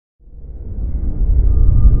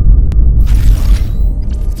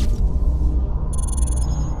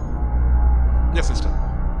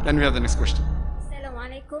Then we have the next question.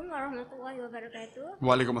 Assalamualaikum warahmatullahi wabarakatuh.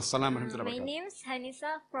 Walaikum assalam warahmatullahi My wabarakatuh. name is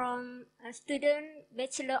Hanisa from student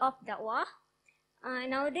Bachelor of Da'wah.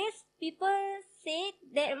 Nowadays, people say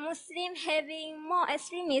that Muslim having more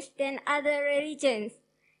extremists than other religions.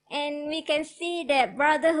 And we can see that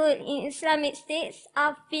brotherhood in Islamic states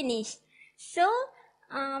are finished. So,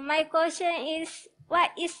 my question is,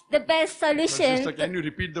 what is the best solution? Sister, can you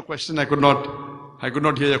repeat the question? I could not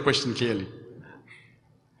hear your question clearly.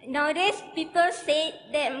 Nowadays, people say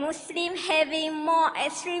that Muslim having more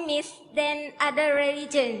extremists than other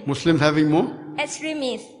religions. Muslims having more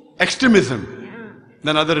Extremists. extremism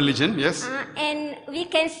than other religion, yes. And we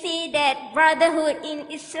can see that brotherhood in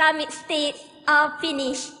Islamic states are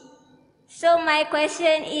finished. So my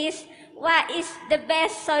question is, what is the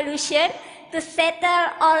best solution to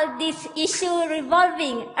settle all these issues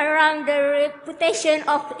revolving around the reputation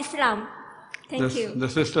of Islam? Thank you. The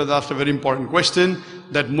sister asked a very important question,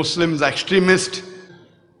 that Muslims are extremist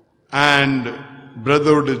and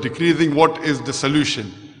brotherhood is decreasing. What is the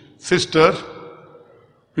solution? Sister,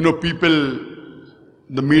 people,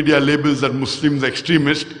 the media labels that Muslims are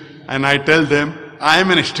extremist, and I tell them, I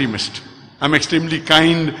am an extremist. I'm extremely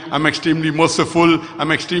kind, I'm extremely merciful,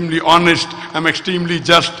 I'm extremely honest, I'm extremely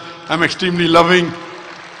just, I'm extremely loving.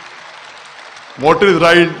 What is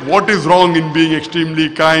right, what is wrong in being extremely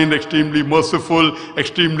kind, extremely merciful,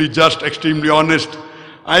 extremely just, extremely honest?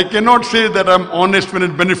 I cannot say that I'm honest when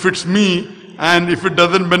it benefits me, and if it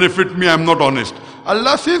doesn't benefit me, I'm not honest.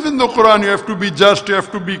 Allah says in the Quran, you have to be just, you have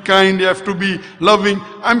to be kind, you have to be loving.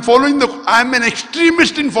 I'm an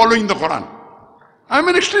extremist in following the Quran. I'm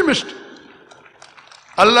an extremist.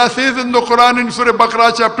 Allah says in the Quran in Surah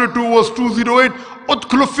Baqarah chapter 2 verse 208,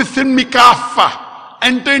 "Udkhulu fis-silmi kaffa."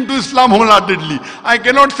 Enter into Islam wholeheartedly. I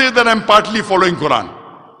cannot say that I'm partly following Quran.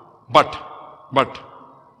 But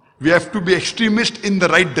we have to be extremist in the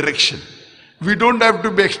right direction. We don't have to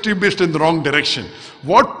be extremist in the wrong direction.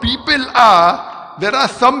 What people are, there are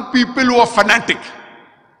some people who are fanatic.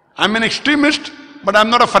 I'm an extremist, but I'm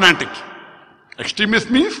not a fanatic. Extremist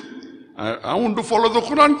means I want to follow the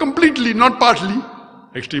Quran completely, not partly.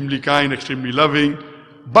 Extremely kind, extremely loving,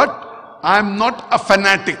 but I'm not a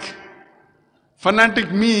fanatic.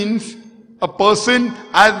 Fanatic means a person,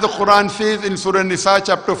 as the Quran says in Surah Nisa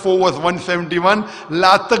chapter 4 verse 171,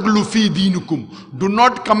 La taglu fi dinukum. Do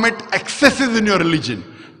not commit excesses in your religion.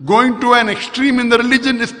 Going to an extreme in the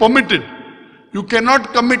religion is permitted. You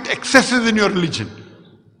cannot commit excesses in your religion.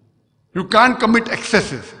 You can't commit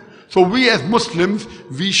excesses. So we as Muslims,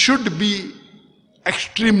 we should be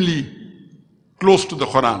extremely close to the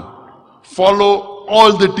Quran. Follow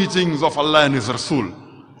all the teachings of Allah and His Rasul.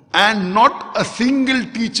 And not a single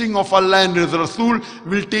teaching of Allah and His Rasul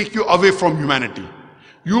will take you away from humanity.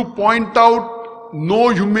 You point out, no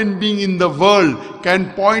human being in the world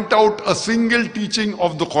can point out a single teaching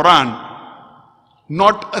of the Quran,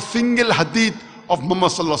 not a single hadith of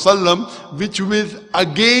Muhammad Sallallahu Alaihi Wasallam which was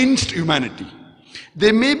against humanity.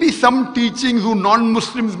 There may be some teachings who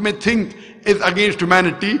non-Muslims may think is against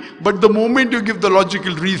humanity, but the moment you give the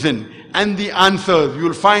logical reason and the answers, you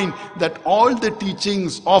will find that all the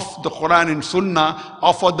teachings of the Quran and Sunnah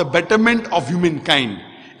are for the betterment of humankind.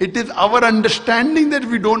 It is our understanding that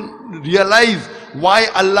we don't realize why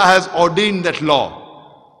Allah has ordained that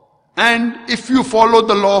law. And if you follow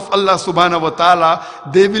the law of Allah subhanahu wa ta'ala,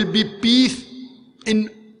 there will be peace in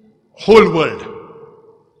whole world.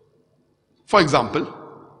 For example,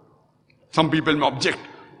 some people may object,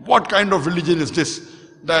 what kind of religion is this,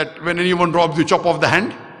 that when anyone robs you chop off the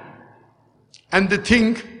hand? And they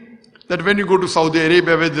think that when you go to Saudi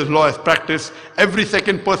Arabia where this law is practiced, every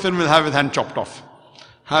second person will have his hand chopped off.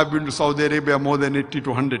 I have been to Saudi Arabia more than 80 to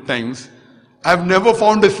 100 times. I have never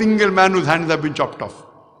found a single man whose hands have been chopped off.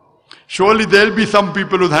 Surely there will be some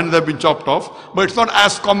people whose hands have been chopped off, but it's not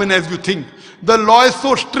as common as you think. The law is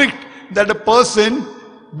so strict that a person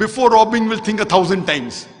before robbing will think 1,000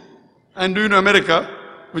 times. And do you know America,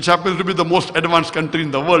 which happens to be the most advanced country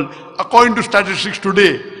in the world, according to statistics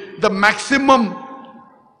today, the maximum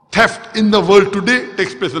theft in the world today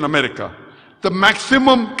takes place in America. The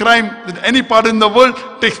maximum crime in any part in the world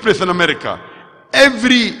takes place in America.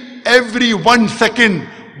 Every 1 second,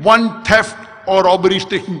 one theft or robbery is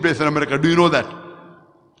taking place in America. Do you know that?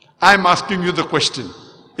 I am asking you the question.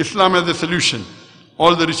 Islam has a solution.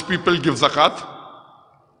 All the rich people give zakat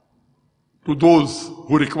to those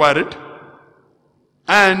who require it.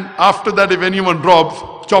 And after that, if anyone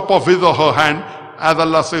robs, chop off his or her hand, as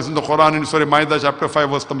Allah says in the Quran in Surah Ma'idah chapter 5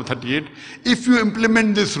 verse number 38. If you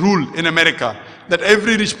implement this rule in America, that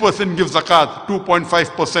every rich person gives zakat,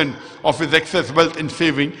 2.5% of his excess wealth in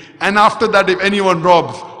saving, and after that if anyone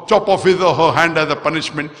robs, chop off his or her hand as a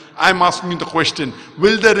punishment. I'm asking the question,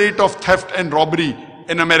 will the rate of theft and robbery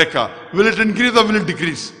in America, will it increase or will it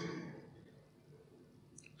decrease?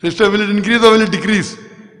 Sister, will it increase or will it decrease?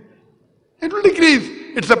 It will decrease.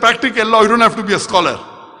 It's a practical law. You don't have to be a scholar.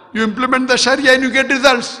 You implement the Sharia and you get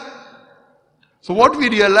results. So what we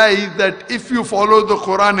realize that if you follow the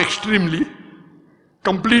Quran extremely,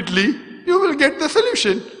 completely, you will get the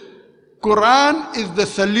solution. Quran is the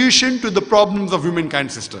solution to the problems of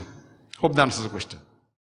humankind, sister. Hope that answers the question.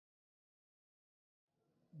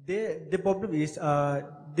 The problem is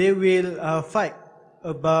they will fight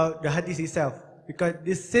about the hadith itself, because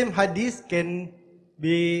this same hadith can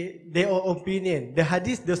be their own opinion. The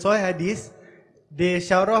hadith, the Sahih hadith, they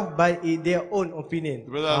sharah by their own opinion.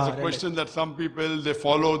 Well, there's a question that some people, they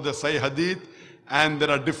follow the Sahih hadith and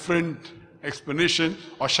there are different explanations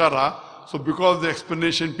or sharah. So because the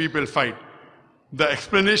explanation people fight. The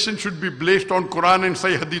explanation should be based on Quran and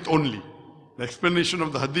Sahih hadith only. The explanation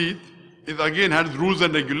of the hadith is again has rules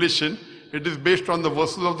and regulation. It is based on the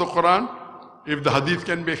verses of the Quran. If the hadith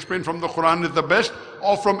can be explained from the Quran is the best,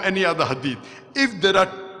 or from any other hadith. If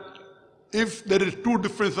there is two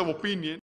differences of opinion,